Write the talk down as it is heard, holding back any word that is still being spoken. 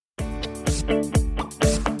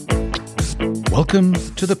Welcome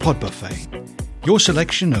to the Pod Buffet, your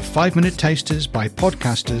selection of 5-minute tasters by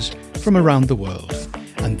podcasters from around the world.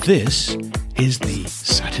 And this is the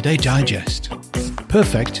Saturday Digest.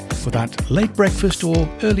 Perfect for that late breakfast or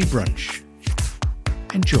early brunch.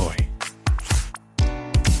 Enjoy.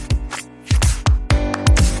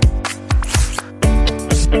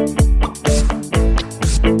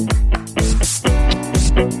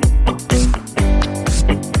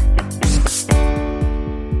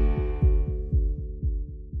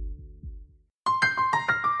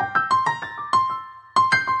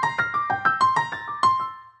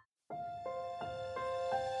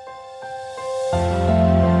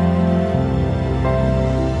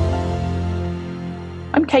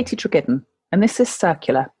 I'm Katie Tregiddon, and this is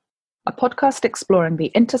Circular, a podcast exploring the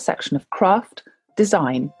intersection of craft,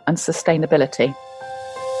 design, and sustainability.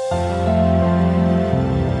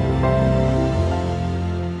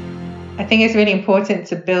 I think it's really important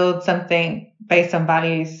to build something based on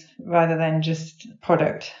values rather than just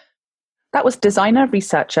product. That was designer,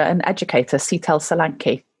 researcher, and educator Seetal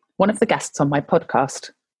Solanki, one of the guests on my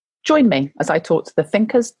podcast. Join me as I talk to the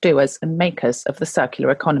thinkers, doers, and makers of the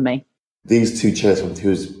circular economy. These two chairs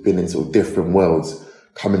who's been in sort of different worlds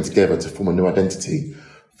coming together to form a new identity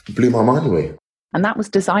blew my mind away. And that was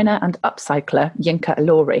designer and upcycler Yinka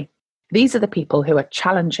Ilori. These are the people who are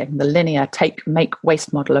challenging the linear take, make,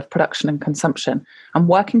 waste model of production and consumption and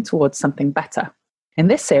working towards something better. In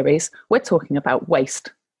this series, we're talking about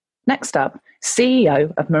waste. Next up,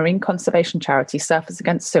 CEO of marine conservation charity Surfers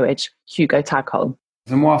Against Sewage, Hugo Tagholm.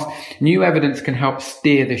 And whilst new evidence can help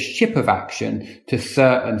steer the ship of action to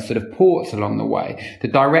certain sort of ports along the way, the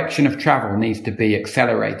direction of travel needs to be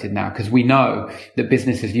accelerated now because we know that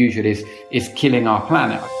business as usual is killing our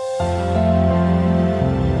planet.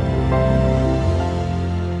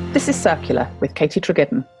 This is Circular with Katie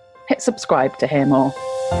Tregiddon. Hit subscribe to hear more.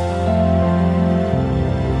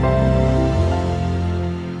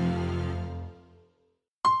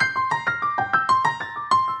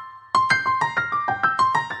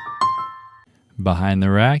 Behind the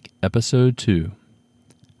Rack, Episode 2,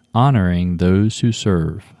 Honoring Those Who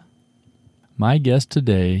Serve. My guest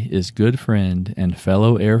today is good friend and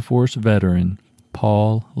fellow Air Force veteran,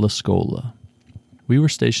 Paul Lascola. We were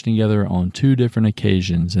stationed together on 2 different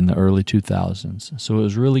occasions in the early 2000s, so it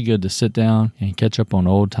was really good to sit down and catch up on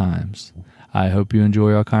old times. I hope you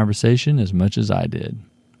enjoy our conversation as much as I did.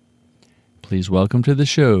 Please welcome to the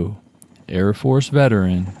show, Air Force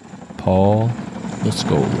veteran, Paul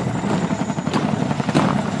Lascola.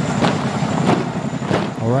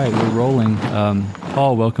 All right, we're rolling.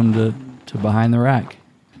 Paul, welcome to Behind the Rack.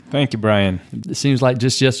 Thank you, Brian. It seems like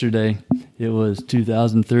just yesterday, it was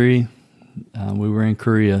 2003. We were in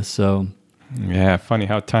Korea, so... Yeah, funny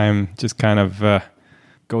how time just kind of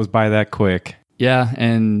goes by that quick. Yeah,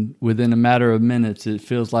 and within a matter of minutes, it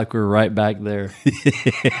feels like we're right back there.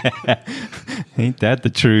 Ain't that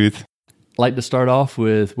the truth? I'd like to start off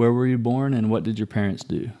with, where were you born and what did your parents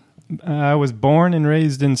do? I was born and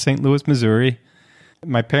raised in St. Louis, Missouri.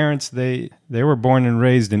 My parents, they were born and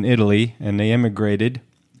raised in Italy, and they immigrated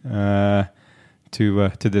to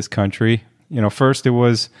this country. You know, first it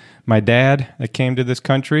was my dad that came to this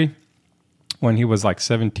country when he was like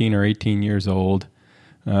 17 or 18 years old.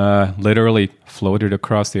 Literally floated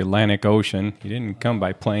across the Atlantic Ocean. He didn't come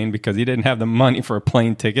by plane because he didn't have the money for a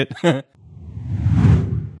plane ticket.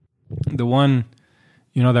 The one,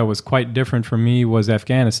 you know, that was quite different for me was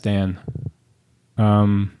Afghanistan.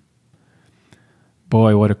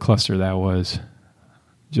 Boy, what a cluster that was.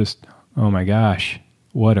 Just, oh my gosh,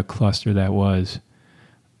 what a cluster that was.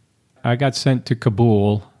 I got sent to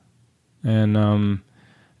Kabul, and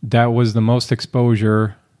that was the most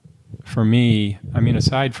exposure for me. I mean,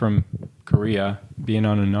 aside from Korea, being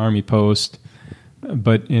on an army post,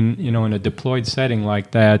 but in a deployed setting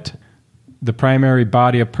like that, the primary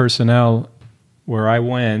body of personnel where I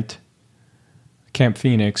went, Camp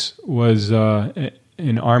Phoenix, was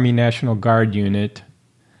an Army National Guard unit.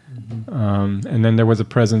 Mm-hmm. And then there was a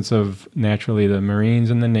presence of, naturally, the Marines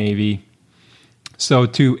and the Navy. So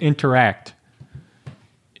to interact,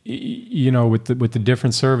 with the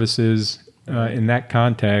different services in that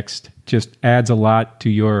context just adds a lot to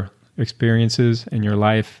your experiences and your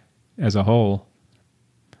life as a whole.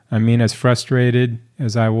 I mean, as frustrated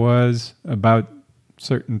as I was about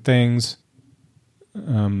certain things,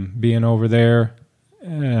 being over there,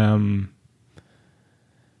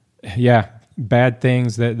 bad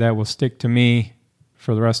things that will stick to me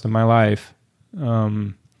for the rest of my life.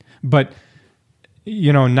 But,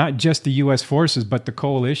 not just the U.S. forces, but the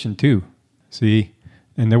coalition too. See,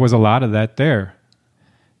 and there was a lot of that there.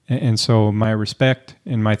 And so my respect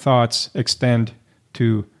and my thoughts extend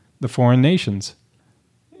to the foreign nations.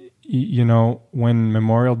 You know, when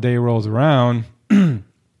Memorial Day rolls around, you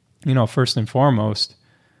know, first and foremost,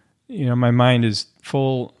 you know, my mind is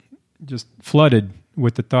full, just flooded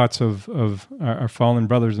with the thoughts of our fallen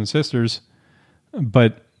brothers and sisters.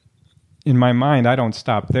 But in my mind, I don't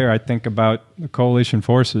stop there. I think about the coalition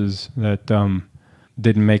forces that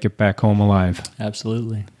didn't make it back home alive.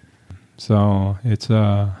 Absolutely. So it's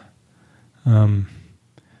to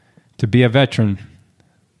be a veteran,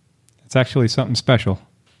 it's actually something special.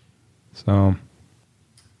 So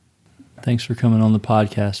thanks for coming on the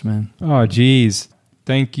podcast, man. Oh, geez.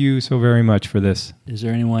 Thank you so very much for this. Is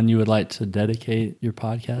there anyone you would like to dedicate your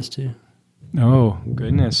podcast to? Oh,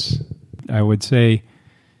 goodness. I would say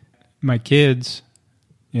my kids,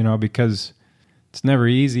 you know, because it's never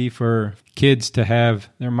easy for kids to have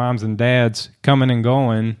their moms and dads coming and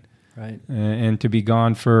going, right? And to be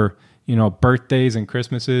gone for, you know, birthdays and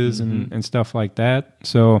Christmases and stuff like that.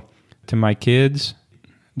 So to my kids,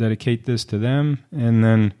 dedicate this to them. And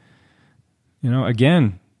then, you know,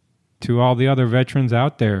 again, to all the other veterans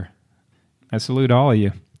out there, I salute all of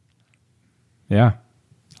you. Yeah,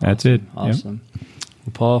 that's it. Awesome. Yep.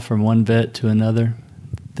 Well, Paul, from one vet to another,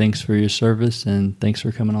 thanks for your service and thanks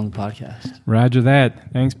for coming on the podcast. Roger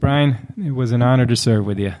that. Thanks, Brian. It was an honor to serve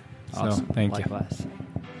with you. Awesome. So, thank Likewise.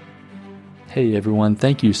 You. Hey, everyone.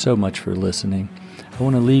 Thank you so much for listening. I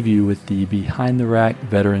want to leave you with the Behind the Rack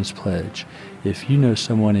Veterans Pledge. If you know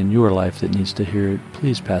someone in your life that needs to hear it,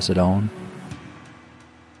 please pass it on.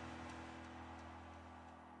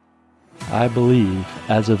 I believe,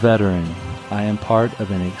 as a veteran, I am part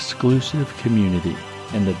of an exclusive community,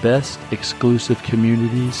 and the best exclusive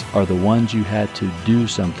communities are the ones you had to do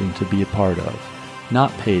something to be a part of,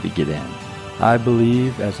 not pay to get in. I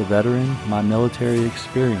believe, as a veteran, my military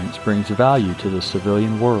experience brings value to the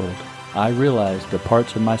civilian world. I realize the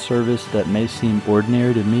parts of my service that may seem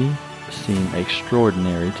ordinary to me seem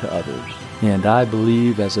extraordinary to others. And I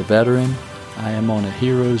believe, as a veteran, I am on a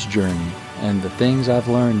hero's journey, and the things I've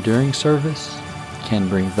learned during service can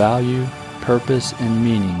bring value, purpose, and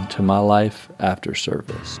meaning to my life after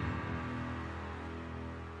service.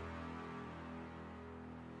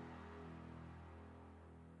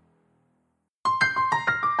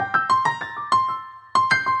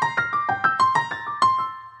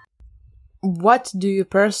 What do you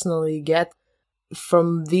personally get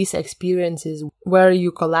from these experiences where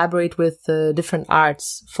you collaborate with different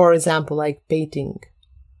arts, for example, like painting?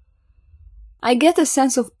 I get a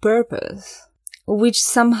sense of purpose, which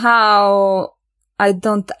somehow I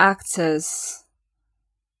don't access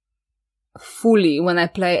fully when I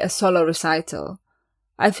play a solo recital.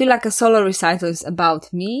 I feel like a solo recital is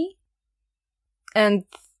about me, and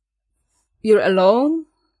you're alone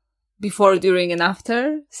before, during, and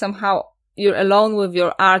after. Somehow you're alone with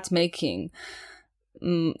your art making.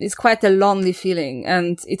 It's quite a lonely feeling,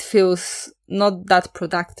 and it feels not that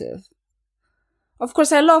productive. Of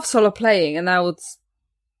course, I love solo playing, and I would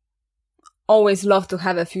always love to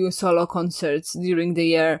have a few solo concerts during the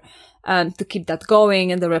year to keep that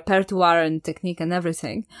going, and the repertoire and technique and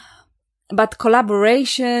everything. But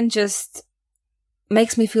collaboration just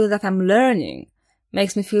makes me feel that I'm learning,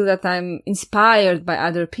 makes me feel that I'm inspired by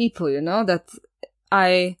other people, you know, that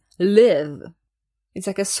I live. It's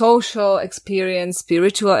like a social experience,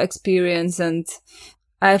 spiritual experience, and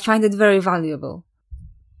I find it very valuable.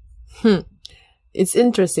 It's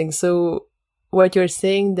interesting. So what you're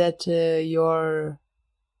saying that your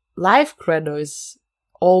life credo is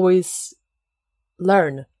always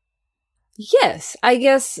learn. Yes, I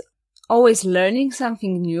guess always learning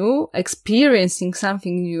something new, experiencing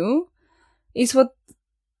something new is what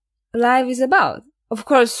life is about. Of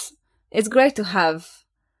course, it's great to have,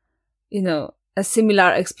 you know, a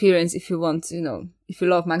similar experience if you want, you know, if you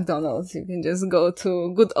love McDonald's, you can just go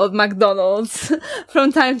to good old McDonald's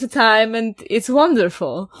from time to time, and it's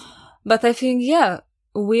wonderful. But I think, yeah,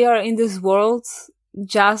 we are in this world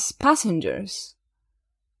just passengers.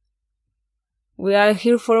 We are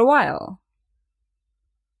here for a while.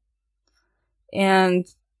 And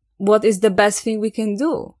what is the best thing we can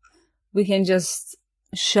do? We can just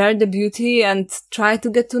share the beauty and try to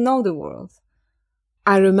get to know the world.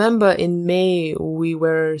 I remember in May we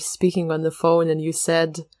were speaking on the phone and you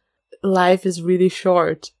said life is really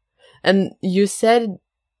short. And you said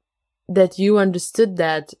that you understood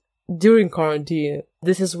that during quarantine.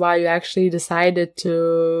 This is why you actually decided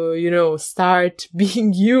to, you know, start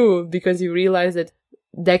being you, because you realized that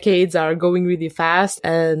decades are going really fast.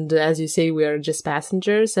 And as you say, we are just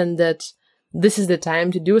passengers, and that this is the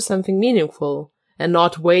time to do something meaningful and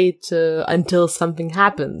not wait until something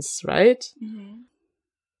happens, right? Mm-hmm.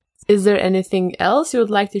 Is there anything else you would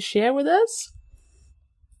like to share with us?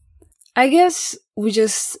 I guess we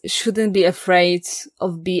just shouldn't be afraid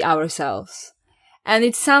of being ourselves. And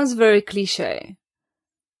it sounds very cliche,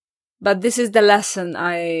 but this is the lesson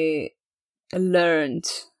I learned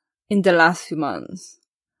in the last few months.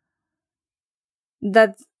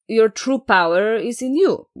 That your true power is in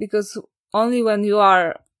you, because only when you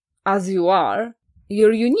are as you are,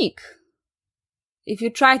 you're unique. If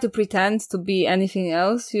you try to pretend to be anything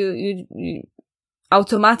else, you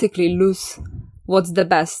automatically lose what's the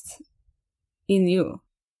best in you.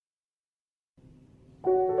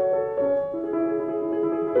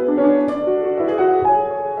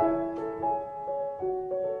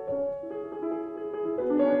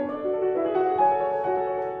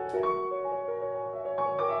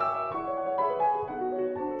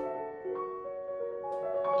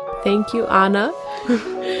 Thank you, Anna.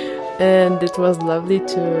 And it was lovely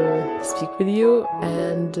to speak with you.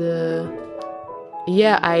 And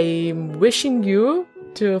I'm wishing you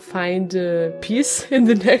to find peace in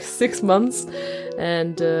the next 6 months.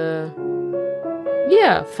 And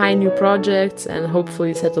find new projects and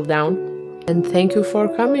hopefully settle down. And thank you for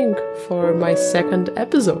coming for my second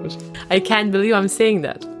episode. I can't believe I'm saying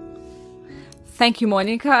that. Thank you,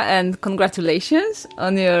 Monica, and congratulations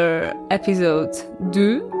on your episode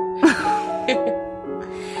 2.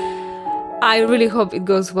 I really hope it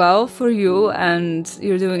goes well for you and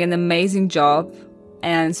you're doing an amazing job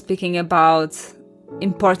and speaking about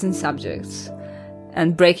important subjects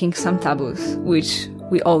and breaking some taboos, which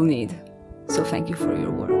we all need. So thank you for your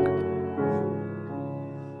work.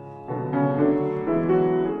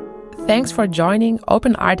 Thanks for joining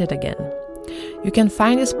Open Arted again. You can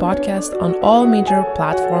find this podcast on all major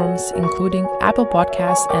platforms, including Apple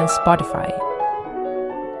Podcasts and Spotify.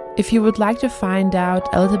 If you would like to find out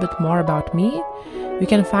a little bit more about me, you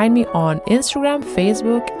can find me on Instagram,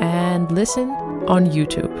 Facebook, and listen on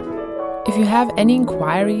YouTube. If you have any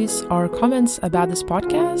inquiries or comments about this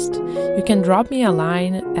podcast, you can drop me a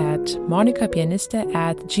line at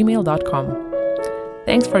monicapianiste@gmail.com.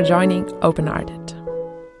 Thanks for joining Open Arted.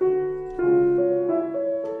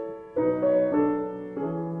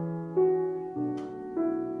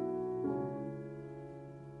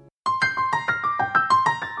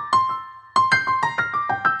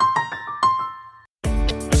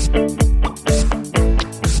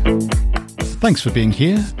 Thanks for being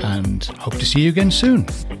here and hope to see you again soon.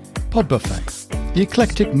 Pod Buffet, the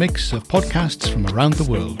eclectic mix of podcasts from around the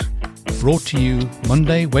world, brought to you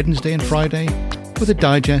Monday, Wednesday and Friday with a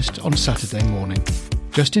digest on Saturday morning,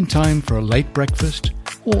 just in time for a late breakfast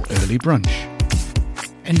or early brunch.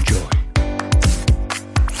 Enjoy.